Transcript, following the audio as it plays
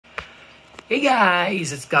Hey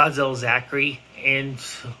guys, it's Godzilla Zachary, and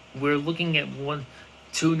we're looking at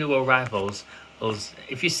two new arrivals.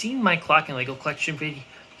 If you've seen my clock and Lego collection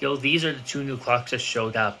video, these are the two new clocks that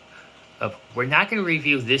showed up. We're not going to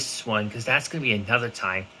review this one because that's going to be another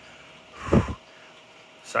time.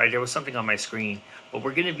 Sorry, there was something on my screen, but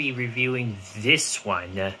we're going to be reviewing this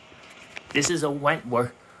one. This is a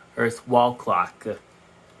Wentworth wall clock.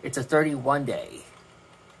 It's a 31 day.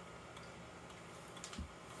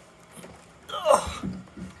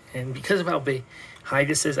 And because of how big high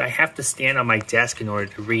this is, I have to stand on my desk in order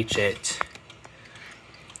to reach it.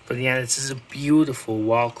 But yeah, this is a beautiful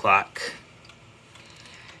wall clock.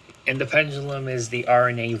 And the pendulum is the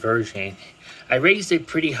RNA version. I raised it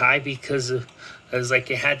pretty high because it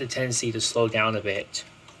had the tendency to slow down a bit.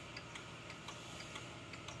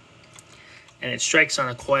 And it strikes on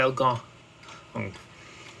a coiled gong.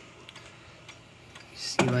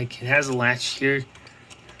 See, it has a latch here.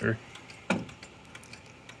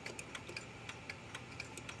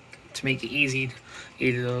 To make it easy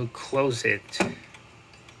to close it.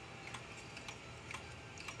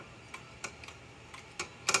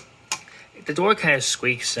 The door kind of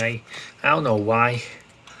squeaks. I don't know why.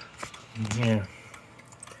 Yeah.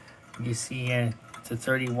 You see, it's a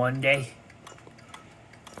 31 day.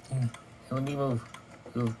 Let me move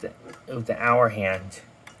the hour hand.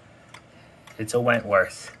 It's a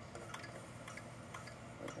Wentworth.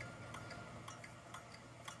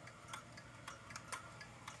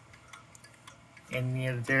 And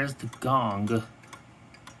yeah, there's the gong.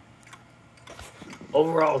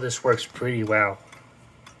 Overall, this works pretty well.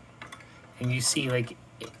 And you see,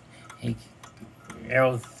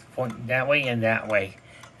 arrows pointing that way and that way.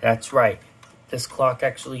 That's right. This clock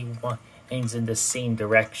actually winds in the same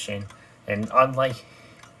direction. And unlike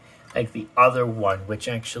the other one, which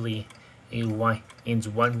actually winds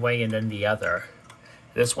one way and then the other.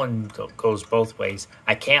 This one goes both ways.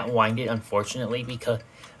 I can't wind it, unfortunately, because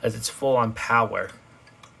it's full on power.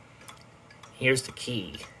 Here's the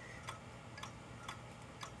key.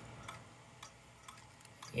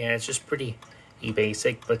 Yeah, it's just pretty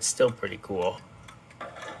basic, but still pretty cool.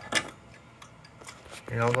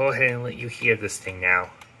 And I'll go ahead and let you hear this thing now.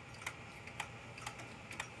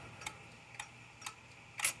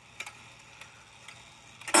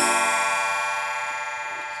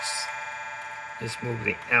 Just move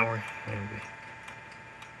the hour.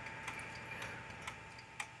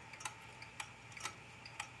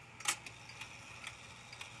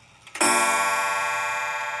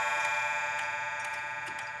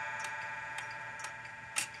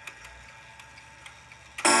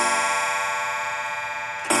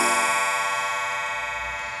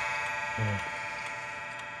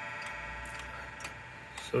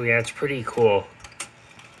 So yeah, it's pretty cool.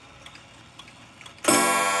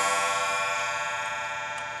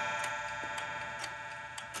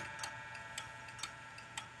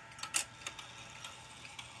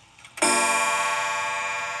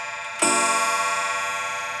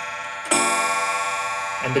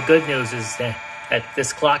 And the good news is that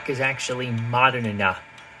this clock is actually modern enough.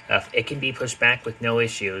 It can be pushed back with no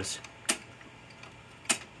issues.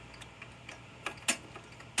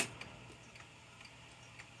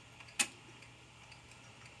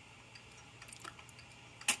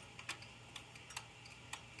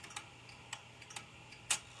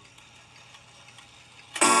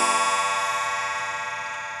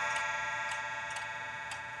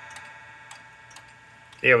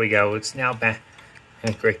 There we go. It's now back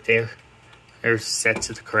right there. They're set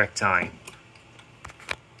to the correct time.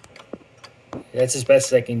 That's as best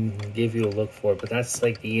as I can give you a look for, but that's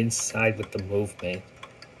the inside with the movement.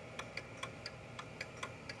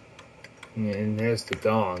 And there's the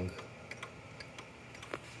gong.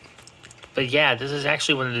 But yeah, this is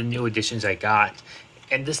actually one of the new additions I got.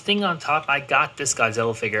 And this thing on top, I got this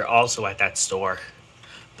Godzilla figure also at that store.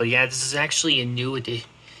 But yeah, this is actually a new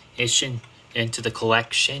addition into the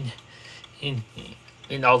collection.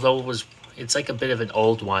 And although it's a bit of an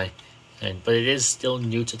old one, but it is still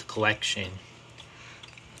new to the collection.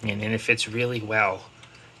 And it fits really well.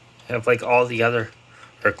 I have all the other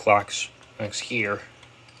clocks here.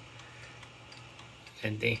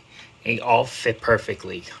 And they all fit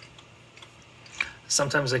perfectly.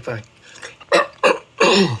 Sometimes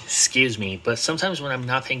excuse me, but sometimes when I'm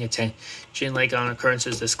not paying attention, on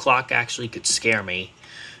occurrences, this clock actually could scare me.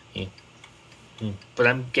 But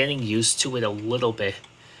I'm getting used to it a little bit.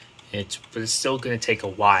 But it's still going to take a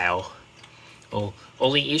while.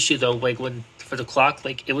 Only issue though, for the clock,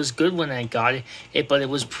 it was good when I got it, but it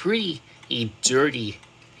was pretty dirty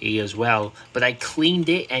as well. But I cleaned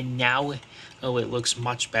it, and now it looks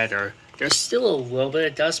much better. There's still a little bit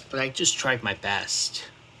of dust, but I just tried my best.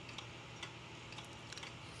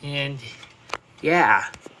 And yeah,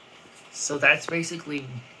 so that's basically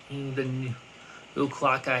the new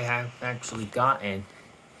clock I have actually gotten,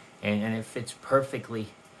 and it fits perfectly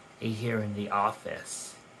here in the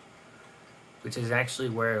office, which is actually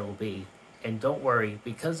where it will be. And don't worry,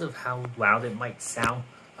 because of how loud it might sound,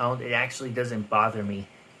 it actually doesn't bother me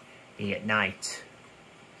at night.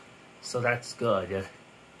 So that's good.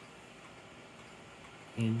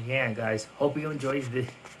 And yeah, guys, hope you enjoyed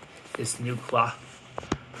this new clock.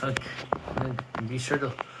 Be sure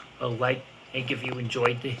to like if you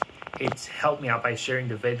enjoyed it. It's helped me out by sharing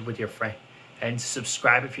the vid with your friend. And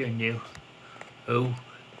subscribe if you're new. Oh,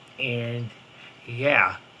 and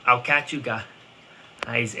yeah, I'll catch you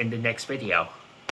guys in the next video.